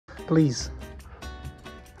please.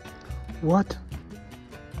 What?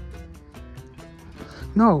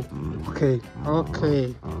 No. Okay.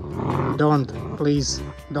 Okay. Don't. Please.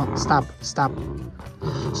 Don't. Stop. Stop.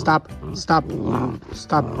 Stop. Stop.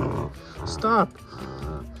 Stop. Stop.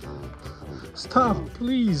 Stop.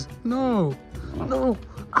 Please. No. No.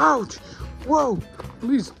 Ouch. Whoa.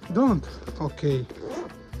 Please. Don't. Okay.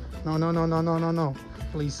 No. No. No. No. No. No. No.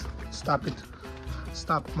 Please. Stop it.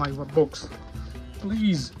 Stop my box.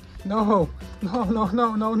 Please. No. No. No.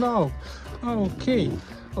 No. No. No. Okay.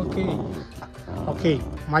 Okay. Okay,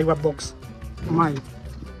 my box, my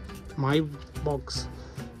box.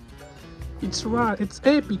 It's right. It's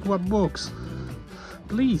epic box.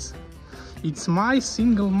 Please, it's my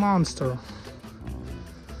single monster.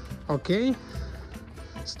 Okay,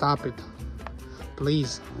 stop it,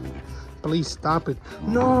 please. Please stop it.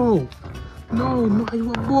 No, no, my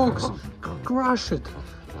box. Crush it.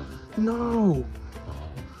 No.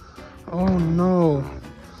 Oh no,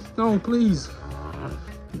 no, please.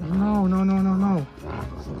 No, no, no, no, no.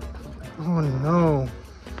 Oh no.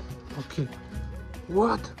 Okay.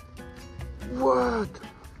 What? What?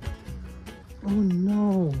 Oh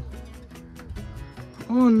no.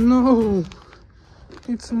 Oh no.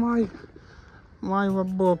 It's my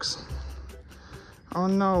box. Oh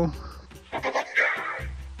no.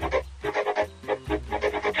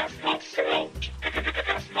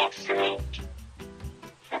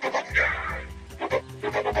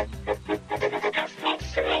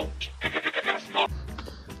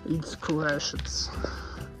 It's crashes.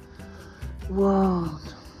 What?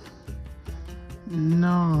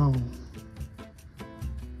 No.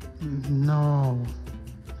 No.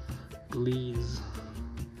 Please.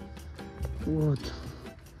 What?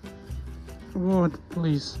 What?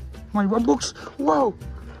 Please. My box. Whoa!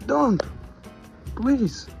 Don't.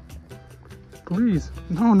 Please. Please.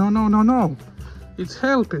 No, no, no, no, no. It's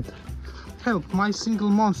help it. Help my single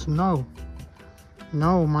monster. No.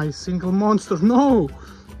 No, my single monster. No.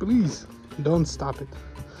 Please, don't stop it.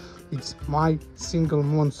 It's my single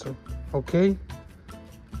monster, okay?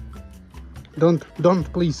 Don't,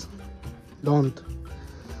 please. Don't.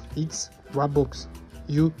 It's Wubbox,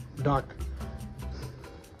 you dog.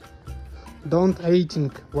 Don't hating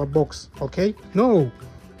Wubbox, okay? No.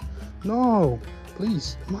 No,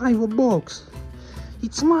 please. My Wubbox.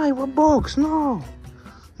 It's my Wubbox. No.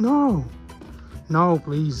 No. No,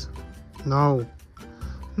 please. No.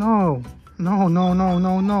 No. No, no, no,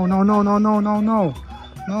 no, no, no, no, no, no, no, no,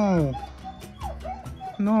 no,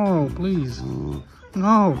 no, please,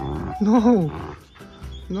 no, no,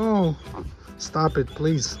 no, stop it,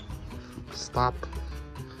 please, stop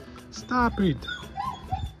it,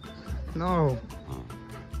 no,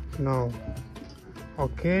 no,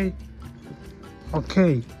 okay,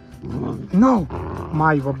 okay, no,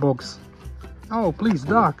 my box, no, please,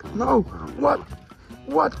 dog, no,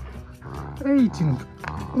 what, 18.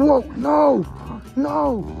 Whoa, no,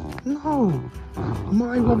 no, no,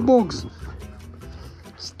 my box.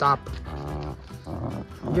 Stop.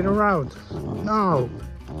 Get around. No.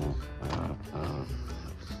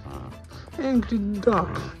 Angry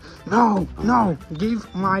dog. No, no, give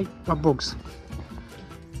my box.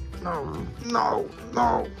 No, no,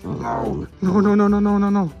 no, no, no, no, no, no, no, no,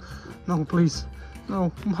 no, no, please.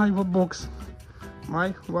 No, my box.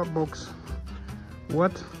 My box.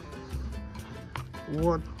 What?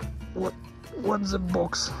 What's the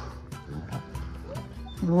box?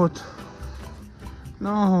 What?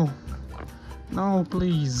 No, no,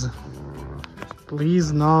 please,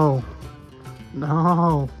 please, no,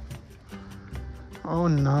 no, oh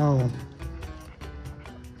no,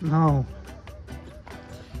 no,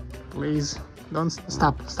 please, don't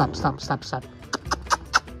stop,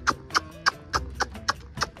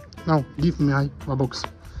 no, give me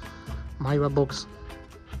my box,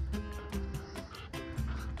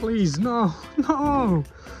 please, no, no,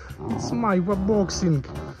 it's my boxing.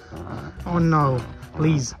 Oh no,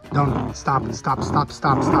 please, don't, stop,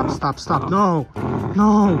 no,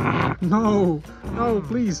 no, no, no,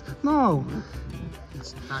 please, no.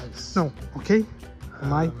 It's nice. No, okay,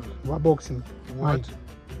 my boxing. What?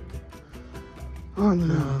 Oh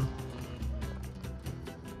no.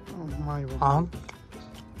 Oh my.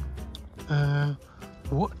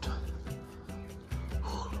 What?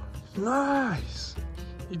 Nice.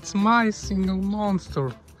 It's my single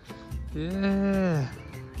monster. Yeah.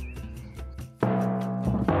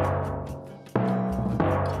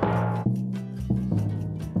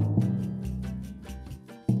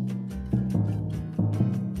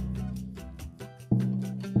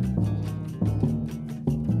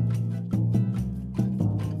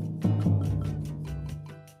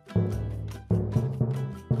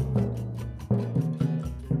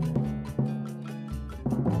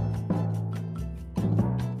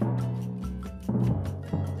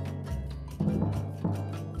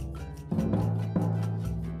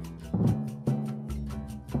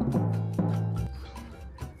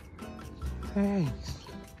 Thanks.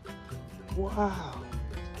 Wow.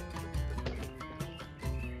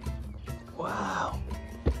 Wow.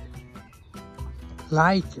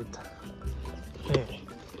 Like it. Yeah.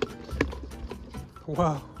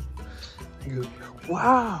 Wow. Good.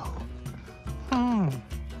 Wow.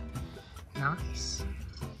 Nice.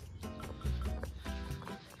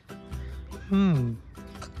 Hmm.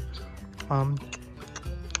 Um.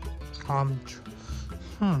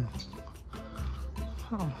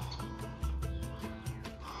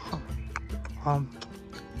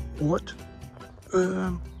 What?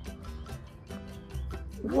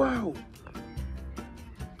 Wow.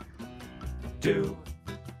 Do.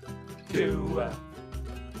 Do.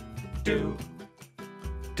 Do.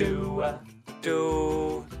 Do.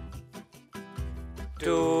 Do.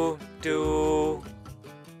 Do. Do.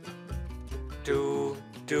 Do. Do.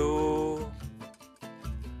 Do.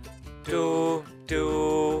 Do. Do.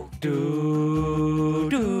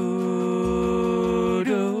 Do.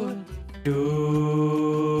 Do.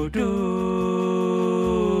 Do.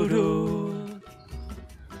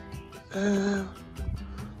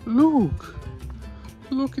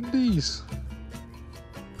 Look at this.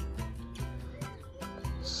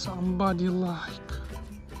 Somebody like.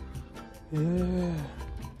 Yeah.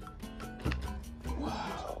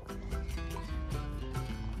 Wow.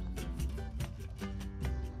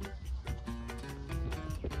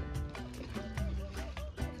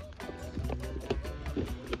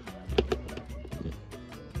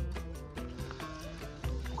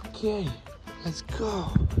 Okay, let's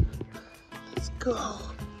go. Let's go.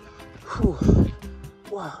 Whew.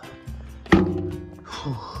 Wow.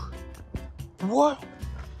 Whew. What?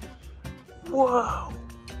 Wow.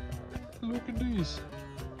 Look at this.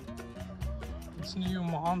 It's a new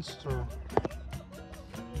monster.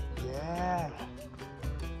 Yeah.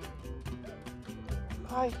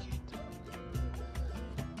 Like it.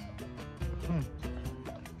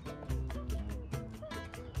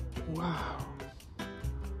 Wow.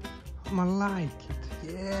 I like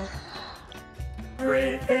it. Yeah.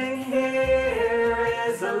 Everything here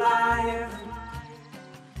is alive.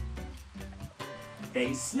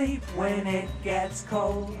 They sleep when it gets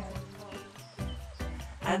cold,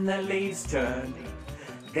 and the leaves turn.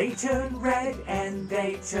 They turn red and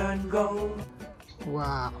they turn gold.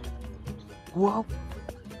 Wow. Whoa.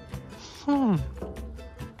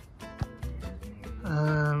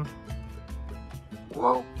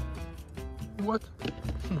 Whoa. What?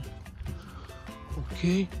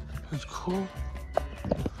 Okay, let's go.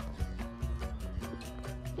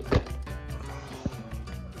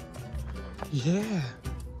 Yeah,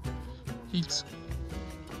 it's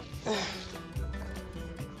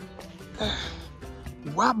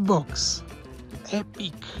Wubbox,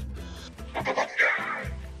 epic.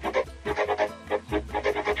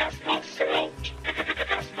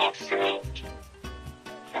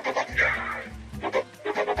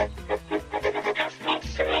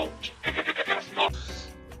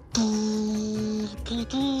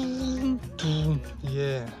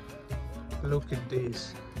 Yeah, look at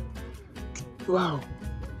this. Wow.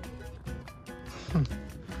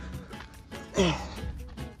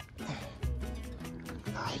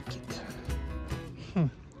 Like it.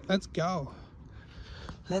 Let's go.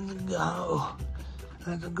 Let's go.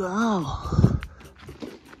 Let's go.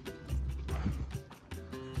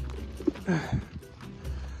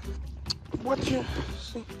 What you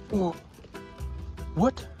see? Oh.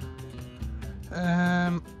 What?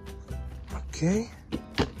 Okay.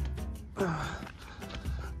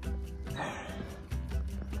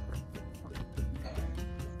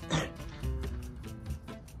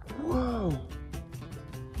 Whoa.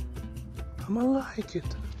 I like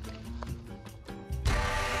it.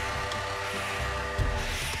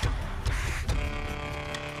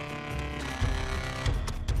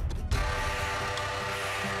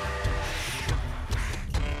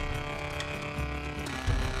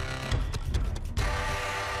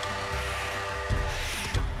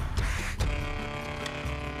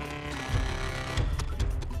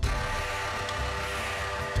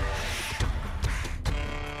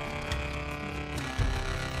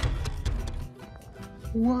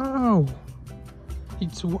 Wow,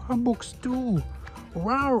 it's Wubbox too.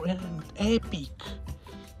 Wow, and epic.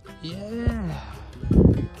 Yeah.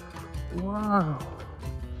 Wow.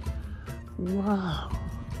 Wow.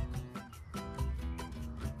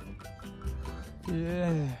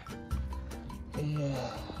 Yeah. Yeah.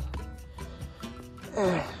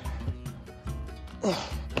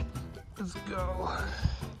 Let's go.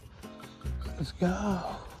 Let's go.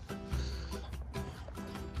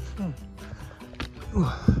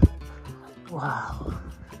 Wow.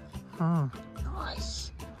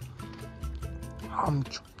 Nice.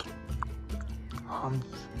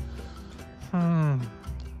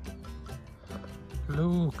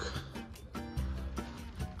 Look.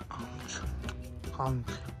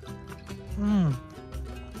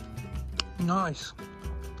 Nice.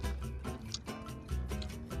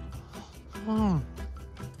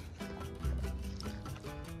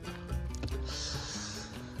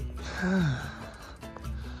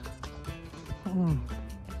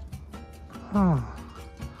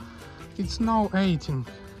 It's no eating.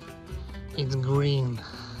 It's green.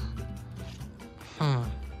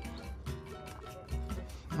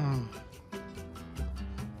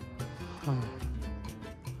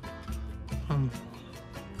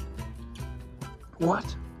 What?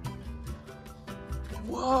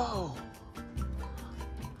 Whoa!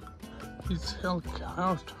 It's hell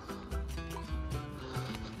out.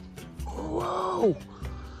 Whoa!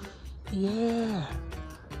 Yeah!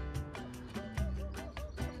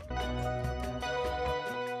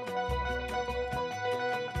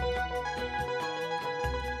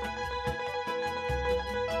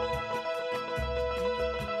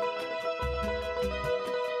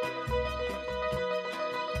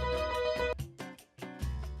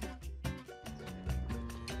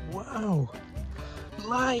 Wow,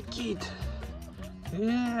 like it.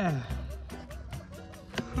 Yeah.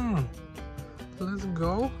 Let's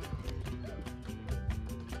go.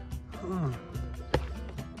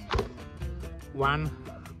 1,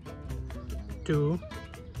 2,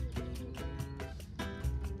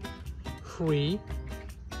 3,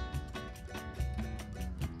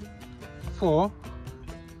 4,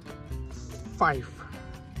 5,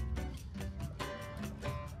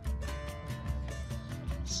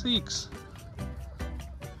 6.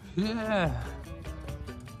 Yeah.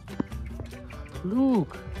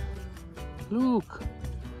 Look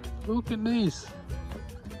at this.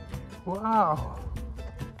 Wow.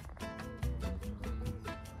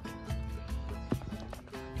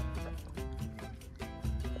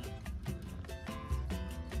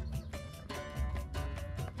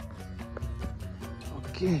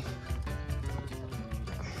 Okay.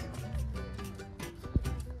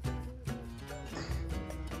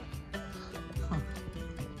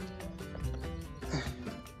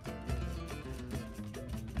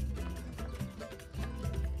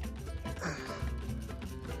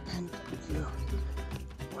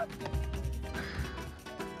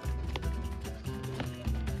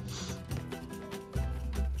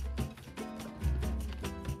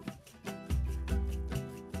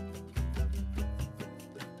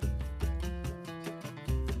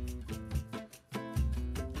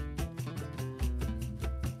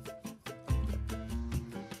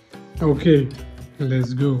 Okay,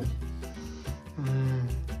 let's go.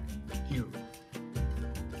 You.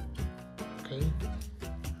 Okay.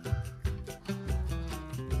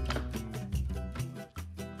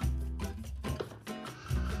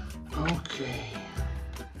 Okay.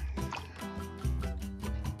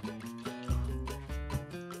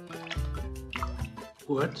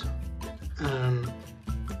 What?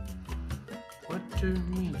 What do you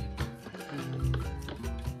mean?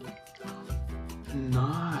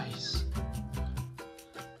 Nice.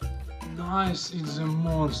 Nice, it's a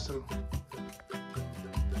monster.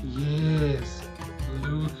 Yes,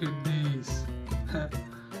 look at this.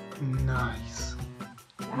 Nice.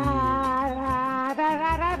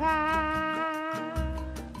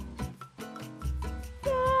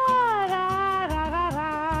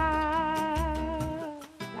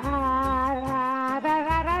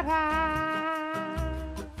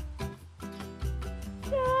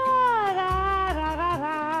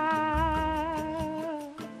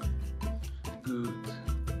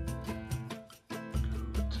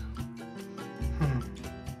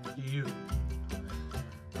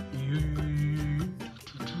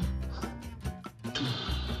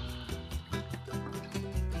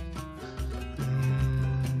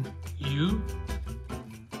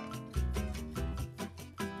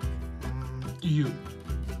 You.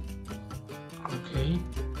 Okay.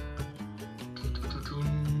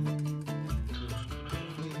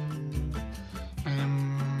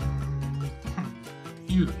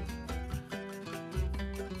 You.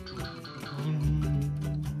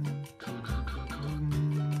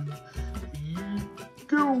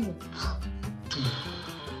 Go.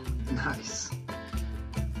 Nice.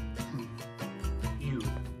 You.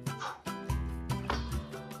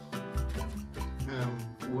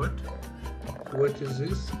 What? What is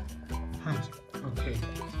this? Okay.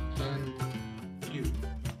 And you.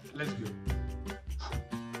 Let's go.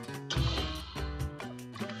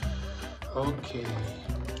 Okay.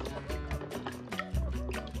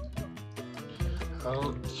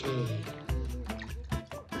 Okay.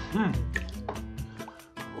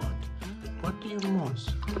 What What do you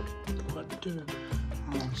monster? What do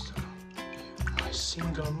monster? My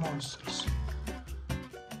single monsters.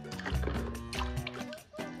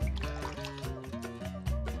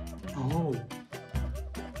 Oh,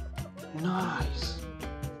 nice.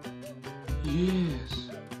 Yes.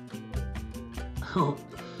 Oh,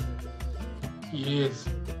 yes.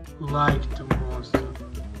 Like the monster.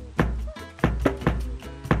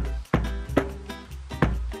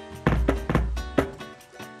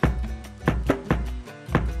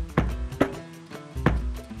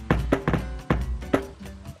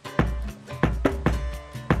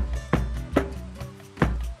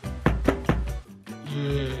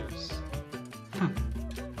 Yes.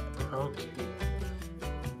 Okay.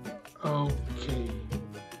 Okay.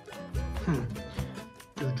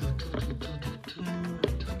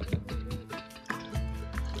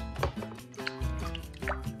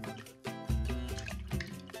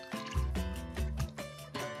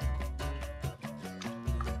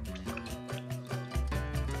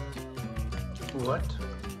 What?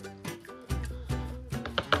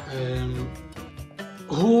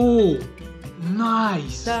 Oh,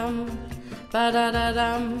 nice. Dum ba da da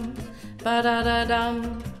dum ba da da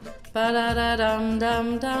dum ba da da dum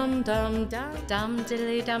dum dum dum dum dum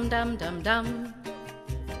diddly dum dum dum dum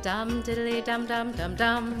dum diddly dum dum dum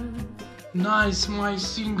dum. Nice, my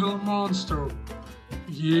single monster.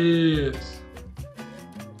 Yes.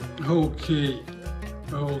 Okay.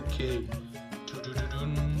 Okay.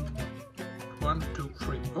 One, two,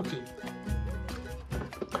 three. Okay.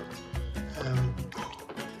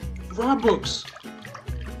 Wubbox.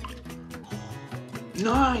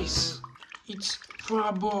 Nice. It's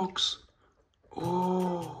Wubbox.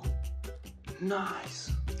 Oh,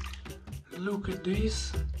 nice. Look at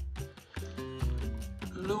this.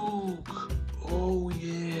 Look. Oh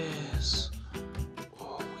yes.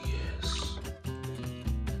 Oh yes.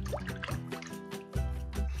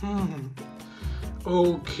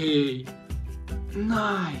 Okay.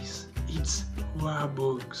 Nice. It's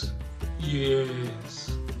Wubbox. Yes.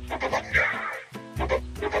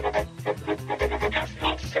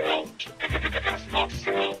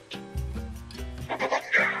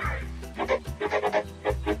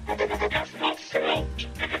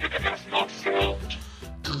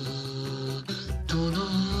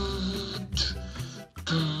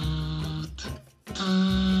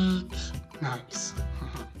 Nice.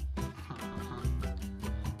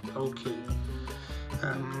 Okay.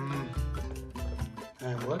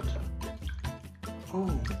 And what?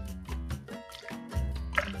 Oh.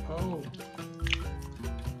 Oh.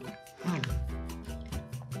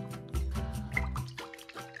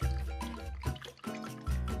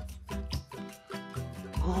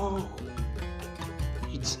 Oh.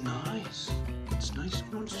 It's nice. It's nice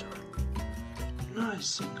monster. Nice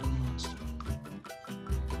single monster.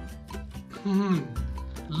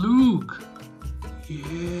 Look.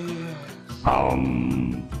 Yes.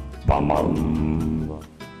 Bum, bum, bum,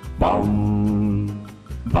 bum,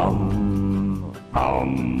 bum,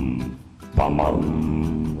 bum,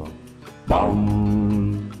 bum,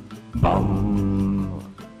 bum.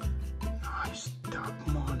 Nice dark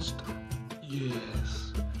monster.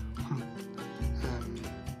 Yes.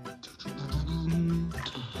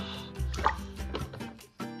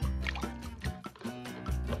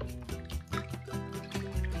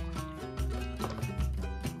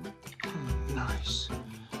 Nice.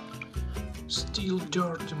 Still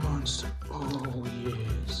dirty monster. Oh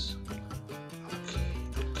yes. Okay,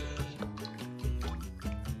 okay.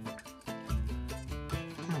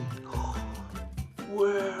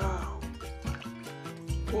 Wow.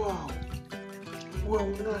 Wow. Wow,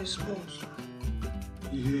 nice monster.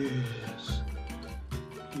 Yes.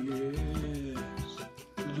 Yes.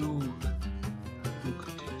 Look. Look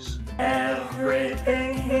at this.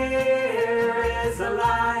 Everything here is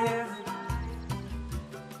alive.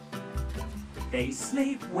 They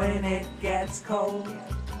sleep when it gets cold,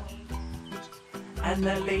 and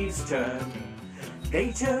the leaves turn.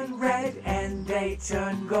 They turn red and they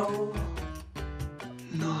turn gold.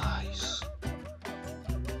 Nice.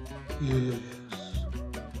 Yes.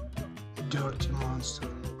 Dirty monster.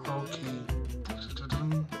 Okay.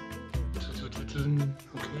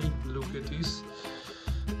 Okay, look at this.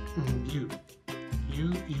 You.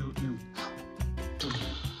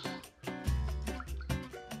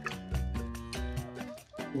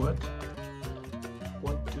 What?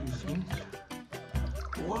 What do you think?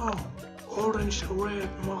 Wow, orange red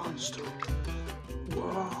monster.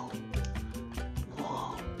 Wow.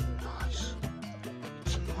 Wow, nice.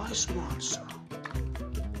 It's a nice monster.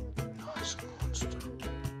 Nice monster.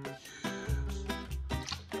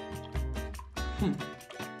 Yes.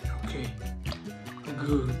 Okay.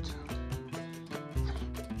 Good.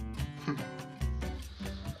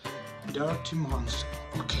 dirty monster.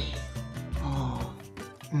 Okay. Oh,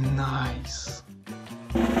 nice.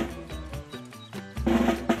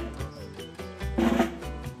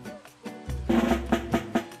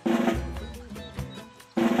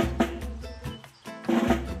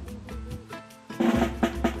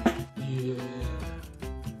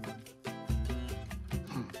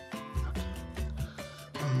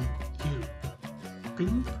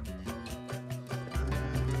 Pink.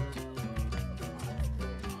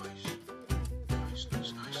 Nice.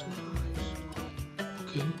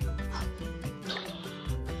 Okay.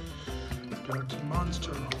 Dirty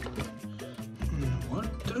monster. What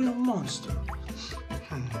dirty monster?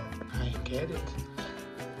 I get it.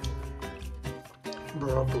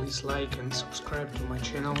 Bro, please like and subscribe to my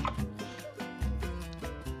channel.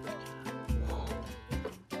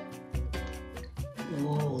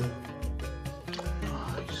 Whoa.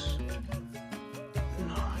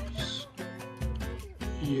 Nice.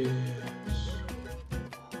 Yes.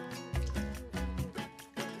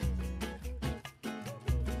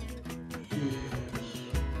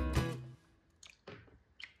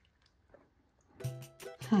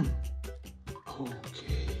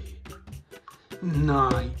 Okay.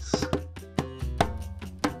 Nice.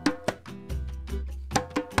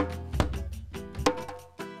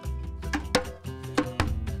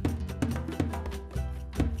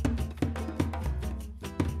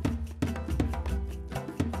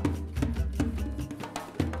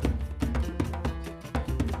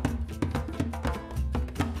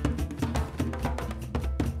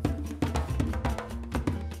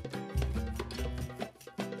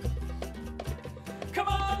 Come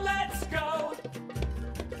on, let's go.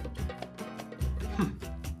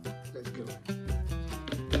 Let's go.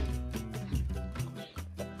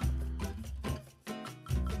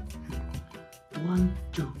 One,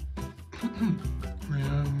 two.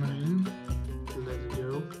 Let's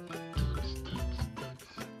go.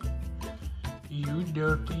 You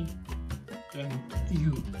dirty and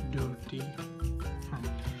you dirty.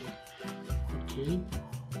 Okay.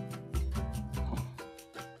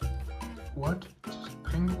 What?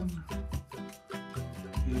 Penguin?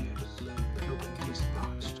 Yes. Look at this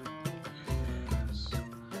monster. Yes.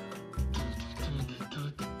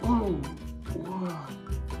 Oh! Wow!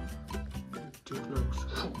 It looks.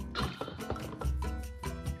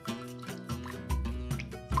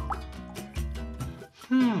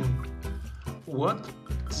 What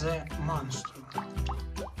the monster?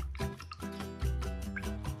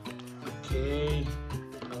 Okay.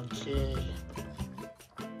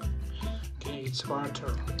 It's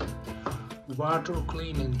water. Water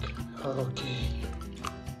cleaning. Okay.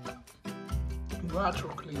 Water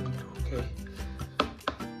cleaning. Okay.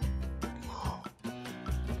 Whoa.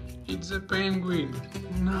 It's a penguin.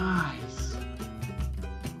 Nice.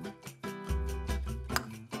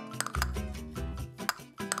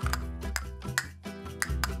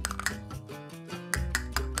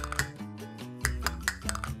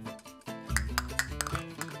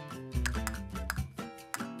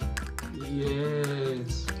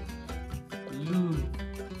 Yes.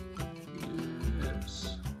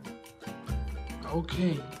 Yes.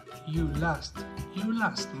 Okay. You last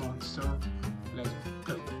monster. Let's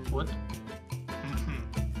go. What?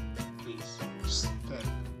 Please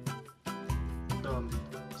stand. Don't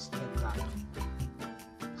stand up.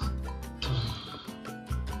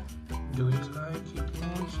 Do you like it,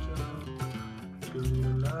 monster? Do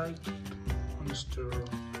you like it, monster?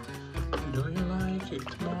 Do you like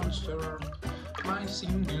it, monster? My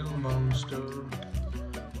single monster.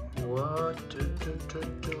 What to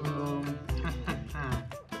do?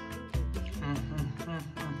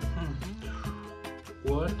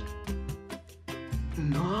 What?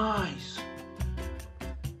 Nice!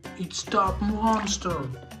 It's top monster!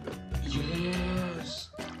 Yes!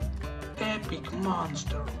 Epic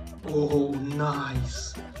monster! Oh,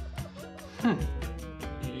 nice! Yeah.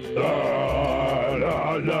 La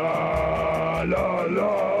la la la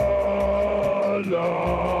la la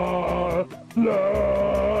la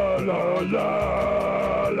la la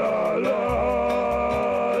la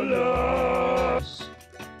la.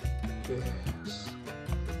 Yes.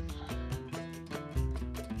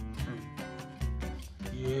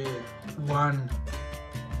 Yeah. 1,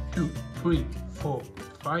 2, 3, 4,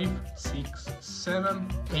 5, 6, 7,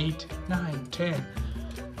 8, 9, 10.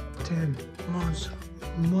 10 monster.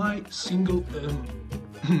 My single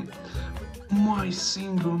my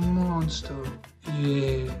single monster.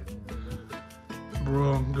 Yeah.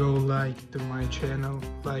 Bro, go like to my channel,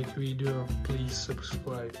 like video, please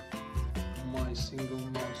subscribe. My single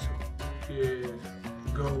monster. Yeah.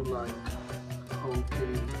 Go like.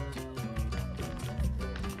 Okay.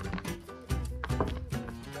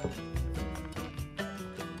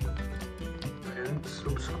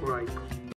 Right.